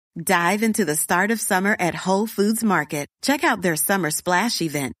Dive into the start of summer at Whole Foods Market. Check out their Summer Splash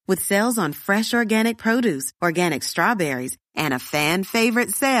event with sales on fresh organic produce, organic strawberries, and a fan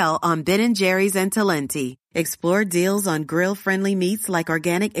favorite sale on Ben & Jerry's and Talenti. Explore deals on grill-friendly meats like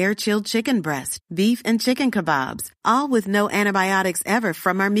organic air-chilled chicken breast, beef and chicken kebabs, all with no antibiotics ever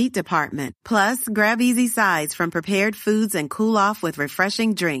from our meat department. Plus, grab easy sides from prepared foods and cool off with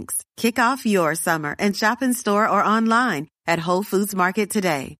refreshing drinks. Kick off your summer and shop in store or online at Whole Foods Market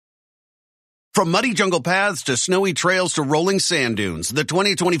today. From muddy jungle paths to snowy trails to rolling sand dunes, the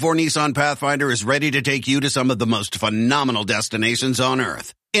 2024 Nissan Pathfinder is ready to take you to some of the most phenomenal destinations on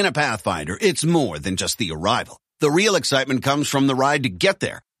Earth. In a Pathfinder, it's more than just the arrival. The real excitement comes from the ride to get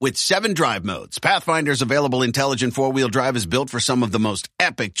there. With 7 drive modes, Pathfinder's available intelligent four-wheel drive is built for some of the most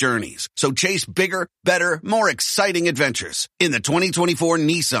epic journeys. So chase bigger, better, more exciting adventures in the 2024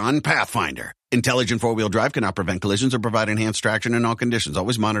 Nissan Pathfinder. Intelligent four-wheel drive cannot prevent collisions or provide enhanced traction in all conditions.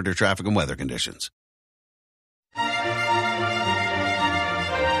 Always monitor traffic and weather conditions.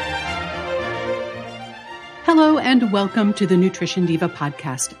 Hello and welcome to the Nutrition Diva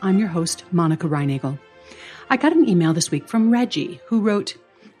podcast. I'm your host, Monica Reinagel. I got an email this week from Reggie who wrote,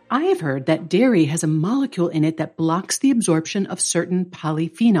 I have heard that dairy has a molecule in it that blocks the absorption of certain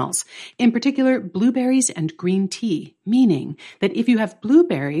polyphenols, in particular blueberries and green tea, meaning that if you have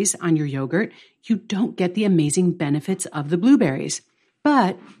blueberries on your yogurt, you don't get the amazing benefits of the blueberries.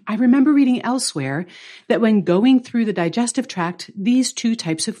 But I remember reading elsewhere that when going through the digestive tract, these two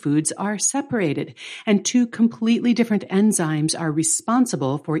types of foods are separated, and 2 completely different enzymes are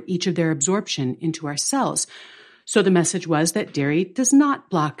responsible for each of their absorption into our cells. So the message was that dairy does not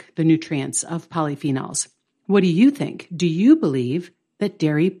block the nutrients of polyphenols. What do you think? Do you believe that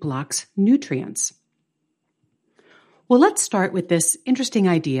dairy blocks nutrients? Well, let's start with this interesting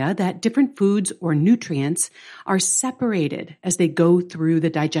idea that different foods or nutrients are separated as they go through the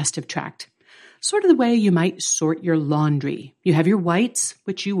digestive tract. Sort of the way you might sort your laundry. You have your whites,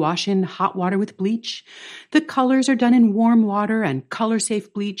 which you wash in hot water with bleach. The colors are done in warm water and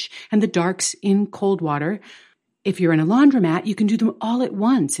color-safe bleach, and the darks in cold water. If you're in a laundromat, you can do them all at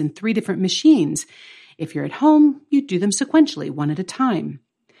once in 3 different machines. If you're at home, you do them sequentially, one at a time.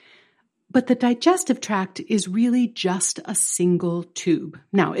 But the digestive tract is really just a single tube.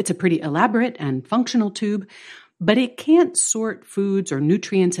 Now, it's a pretty elaborate and functional tube, but it can't sort foods or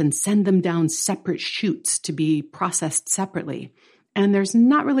nutrients and send them down separate chutes to be processed separately. And there's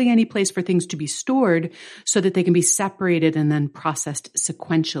not really any place for things to be stored so that they can be separated and then processed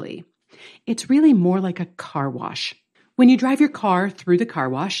sequentially. It's really more like a car wash. When you drive your car through the car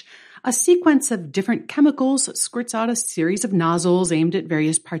wash, a sequence of different chemicals squirts out a series of nozzles aimed at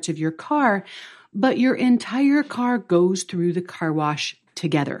various parts of your car, but your entire car goes through the car wash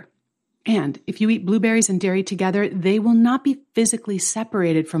together. And if you eat blueberries and dairy together, they will not be physically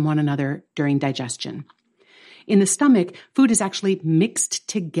separated from one another during digestion. In the stomach, food is actually mixed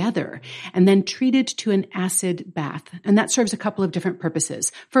together and then treated to an acid bath. And that serves a couple of different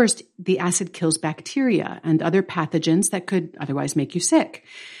purposes. First, the acid kills bacteria and other pathogens that could otherwise make you sick.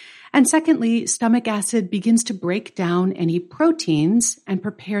 And secondly, stomach acid begins to break down any proteins and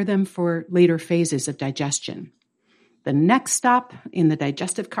prepare them for later phases of digestion. The next stop in the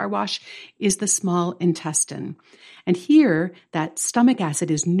digestive car wash is the small intestine. And here, that stomach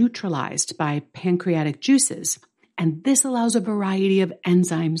acid is neutralized by pancreatic juices. And this allows a variety of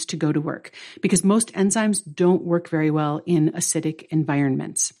enzymes to go to work, because most enzymes don't work very well in acidic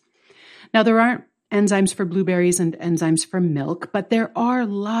environments. Now, there aren't enzymes for blueberries and enzymes for milk, but there are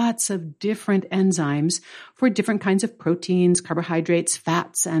lots of different enzymes for different kinds of proteins, carbohydrates,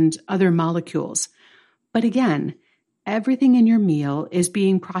 fats, and other molecules. But again, everything in your meal is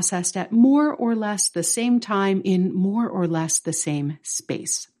being processed at more or less the same time in more or less the same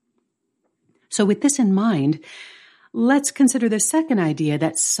space. So with this in mind, let's consider the second idea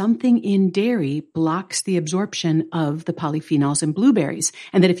that something in dairy blocks the absorption of the polyphenols in blueberries,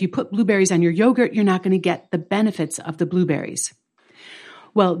 and that if you put blueberries on your yogurt, you're not going to get the benefits of the blueberries.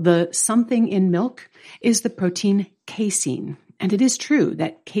 Well, the something in milk is the protein casein. And it is true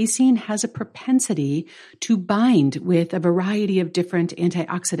that casein has a propensity to bind with a variety of different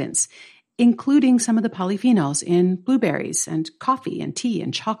antioxidants, including some of the polyphenols in blueberries and coffee and tea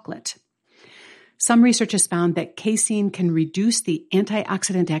and chocolate. Some research has found that casein can reduce the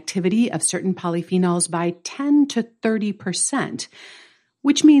antioxidant activity of certain polyphenols by 10 to 30%,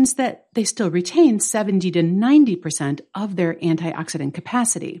 which means that they still retain 70 to 90% of their antioxidant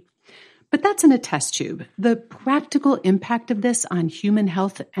capacity. But that's in a test tube. The practical impact of this on human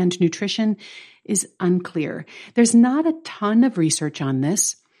health and nutrition is unclear. There's not a ton of research on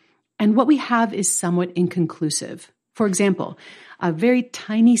this, and what we have is somewhat inconclusive. For example, a very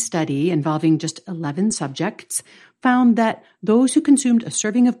tiny study involving just 11 subjects found that those who consumed a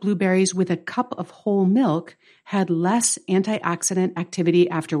serving of blueberries with a cup of whole milk had less antioxidant activity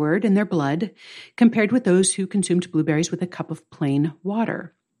afterward in their blood compared with those who consumed blueberries with a cup of plain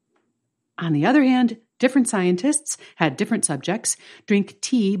water. On the other hand, different scientists had different subjects drink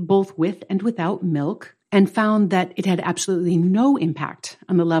tea both with and without milk and found that it had absolutely no impact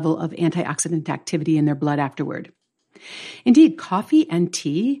on the level of antioxidant activity in their blood afterward. Indeed, coffee and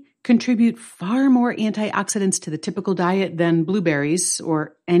tea contribute far more antioxidants to the typical diet than blueberries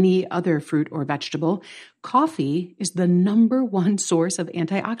or any other fruit or vegetable. Coffee is the number one source of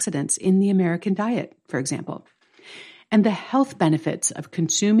antioxidants in the American diet, for example. And the health benefits of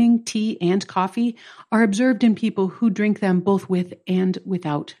consuming tea and coffee are observed in people who drink them both with and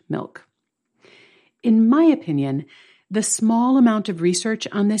without milk. In my opinion, the small amount of research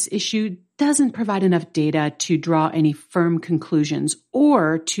on this issue doesn't provide enough data to draw any firm conclusions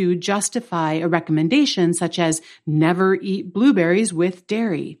or to justify a recommendation such as never eat blueberries with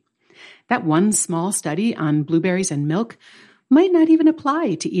dairy. That one small study on blueberries and milk might not even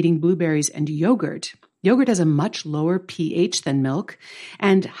apply to eating blueberries and yogurt. Yogurt has a much lower pH than milk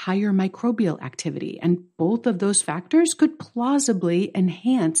and higher microbial activity, and both of those factors could plausibly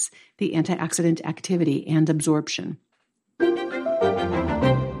enhance the antioxidant activity and absorption.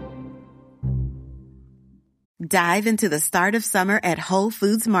 Dive into the start of summer at Whole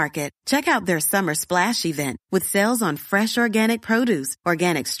Foods Market. Check out their Summer Splash event with sales on fresh organic produce,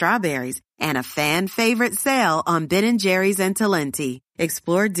 organic strawberries, and a fan-favorite sale on Ben & Jerry's and Talenti.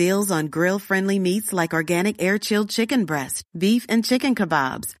 Explore deals on grill-friendly meats like organic air-chilled chicken breast, beef and chicken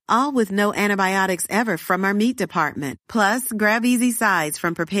kebabs, all with no antibiotics ever from our meat department. Plus, grab easy sides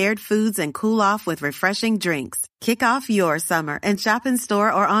from prepared foods and cool off with refreshing drinks. Kick off your summer and shop in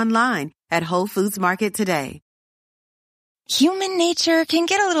store or online at Whole Foods Market today. Human nature can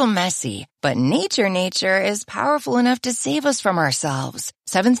get a little messy, but nature is powerful enough to save us from ourselves.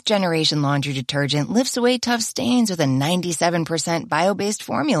 Seventh Generation Laundry Detergent lifts away tough stains with a 97% bio-based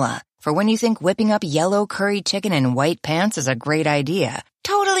formula. For when you think whipping up yellow curry chicken in white pants is a great idea.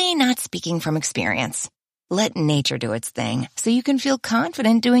 Totally not speaking from experience. Let nature do its thing so you can feel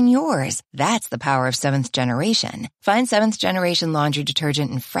confident doing yours. That's the power of Seventh Generation. Find Seventh Generation Laundry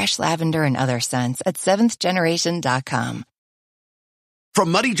Detergent in fresh lavender and other scents at seventhgeneration.com. From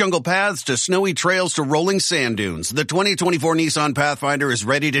muddy jungle paths to snowy trails to rolling sand dunes, the 2024 Nissan Pathfinder is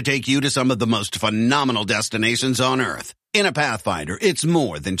ready to take you to some of the most phenomenal destinations on Earth. In a Pathfinder, it's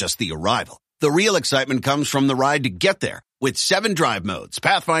more than just the arrival. The real excitement comes from the ride to get there. With 7 drive modes,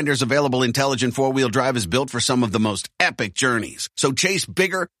 Pathfinder's available intelligent 4-wheel drive is built for some of the most epic journeys. So chase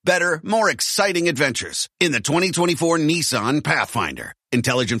bigger, better, more exciting adventures in the 2024 Nissan Pathfinder.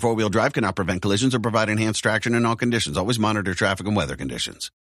 Intelligent 4-wheel drive cannot prevent collisions or provide enhanced traction in all conditions. Always monitor traffic and weather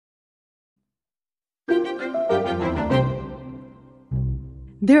conditions.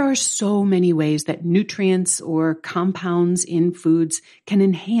 There are so many ways that nutrients or compounds in foods can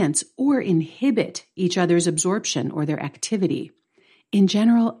enhance or inhibit each other's absorption or their activity. In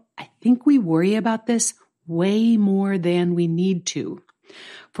general, I think we worry about this way more than we need to.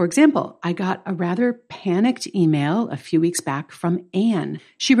 For example, I got a rather panicked email a few weeks back from Anne.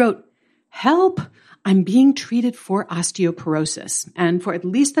 She wrote, "Help! I'm being treated for osteoporosis, and for at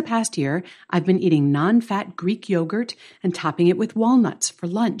least the past year, I've been eating non-fat Greek yogurt and topping it with walnuts for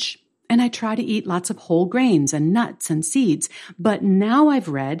lunch. And I try to eat lots of whole grains and nuts and seeds, but now I've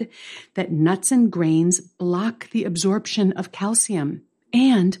read that nuts and grains block the absorption of calcium,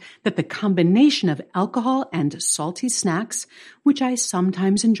 and that the combination of alcohol and salty snacks, which I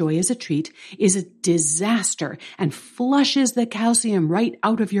sometimes enjoy as a treat, is a disaster and flushes the calcium right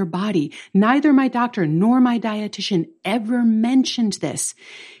out of your body. Neither my doctor nor my dietitian ever mentioned this.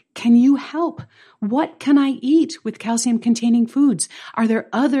 Can you help? What can I eat with calcium-containing foods? Are there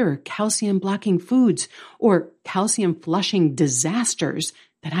other calcium-blocking foods or calcium-flushing disasters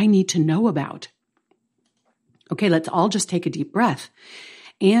that I need to know about?" Okay, let's all just take a deep breath.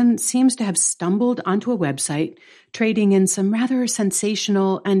 Anne seems to have stumbled onto a website trading in some rather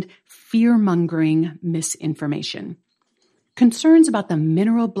sensational and fear-mongering misinformation. Concerns about the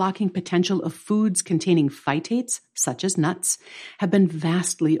mineral-blocking potential of foods containing phytates, such as nuts, have been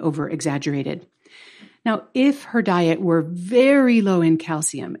vastly over-exaggerated. Now, if her diet were very low in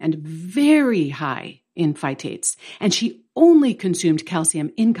calcium and very high in phytates, and she only consumed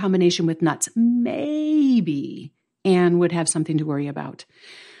calcium in combination with nuts, maybe Anne would have something to worry about.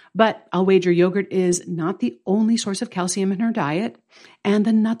 But I'll wager yogurt is not the only source of calcium in her diet, and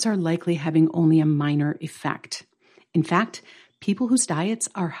the nuts are likely having only a minor effect. In fact, people whose diets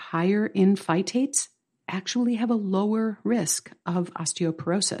are higher in phytates actually have a lower risk of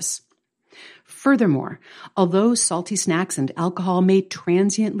osteoporosis. Furthermore, although salty snacks and alcohol may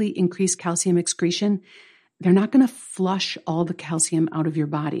transiently increase calcium excretion, they're not going to flush all the calcium out of your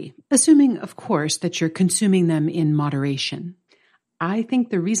body, assuming, of course, that you're consuming them in moderation. I think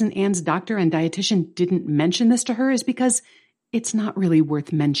the reason Anne's doctor and dietitian didn't mention this to her is because it's not really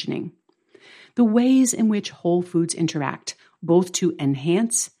worth mentioning. The ways in which whole foods interact, both to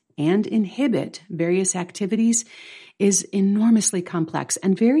enhance and inhibit various activities, is enormously complex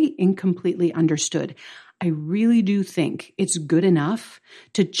and very incompletely understood. I really do think it's good enough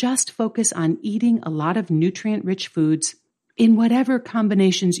to just focus on eating a lot of nutrient-rich foods in whatever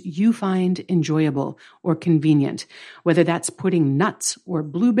combinations you find enjoyable or convenient, whether that's putting nuts or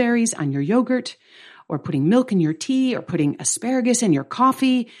blueberries on your yogurt, or putting milk in your tea, or putting asparagus in your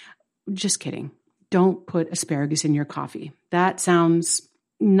coffee. Just kidding. Don't put asparagus in your coffee. That sounds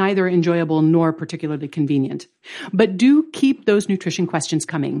neither enjoyable nor particularly convenient. But do keep those nutrition questions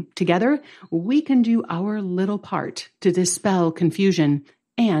coming. Together, we can do our little part to dispel confusion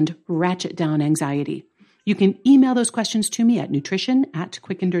and ratchet down anxiety. You can email those questions to me at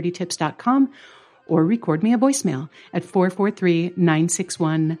nutrition@quickanddirtytips.com or record me a voicemail at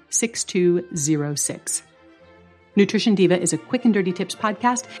 443-961-6206. Nutrition Diva is a Quick and Dirty Tips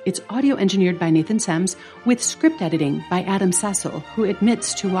podcast. It's audio engineered by Nathan Sems with script editing by Adam Cecil, who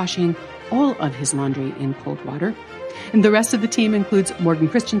admits to washing all of his laundry in cold water. And the rest of the team includes Morgan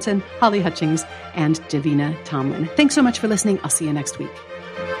Christensen, Holly Hutchings, and Davina Tomlin. Thanks so much for listening. I'll see you next week.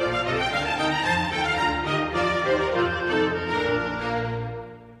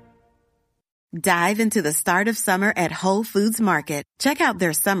 Dive into the start of summer at Whole Foods Market. Check out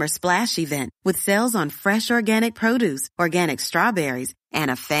their Summer Splash event with sales on fresh organic produce, organic strawberries, and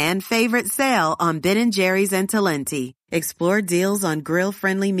a fan-favorite sale on Ben & Jerry's and Talenti. Explore deals on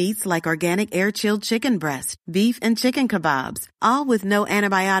grill-friendly meats like organic air-chilled chicken breast, beef and chicken kebabs, all with no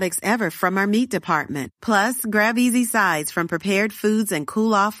antibiotics ever from our meat department. Plus, grab easy sides from prepared foods and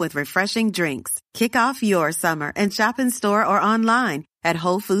cool off with refreshing drinks. Kick off your summer and shop in store or online at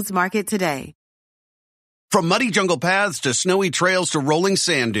Whole Foods Market today. From muddy jungle paths to snowy trails to rolling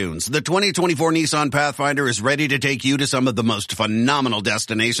sand dunes, the 2024 Nissan Pathfinder is ready to take you to some of the most phenomenal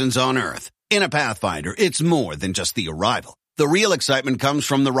destinations on Earth. In a Pathfinder, it's more than just the arrival. The real excitement comes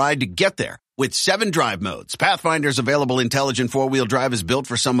from the ride to get there. With 7 drive modes, Pathfinder's available intelligent four-wheel drive is built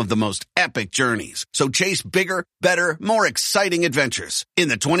for some of the most epic journeys. So chase bigger, better, more exciting adventures in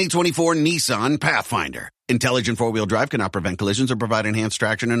the 2024 Nissan Pathfinder. Intelligent four-wheel drive cannot prevent collisions or provide enhanced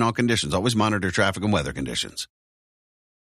traction in all conditions. Always monitor traffic and weather conditions.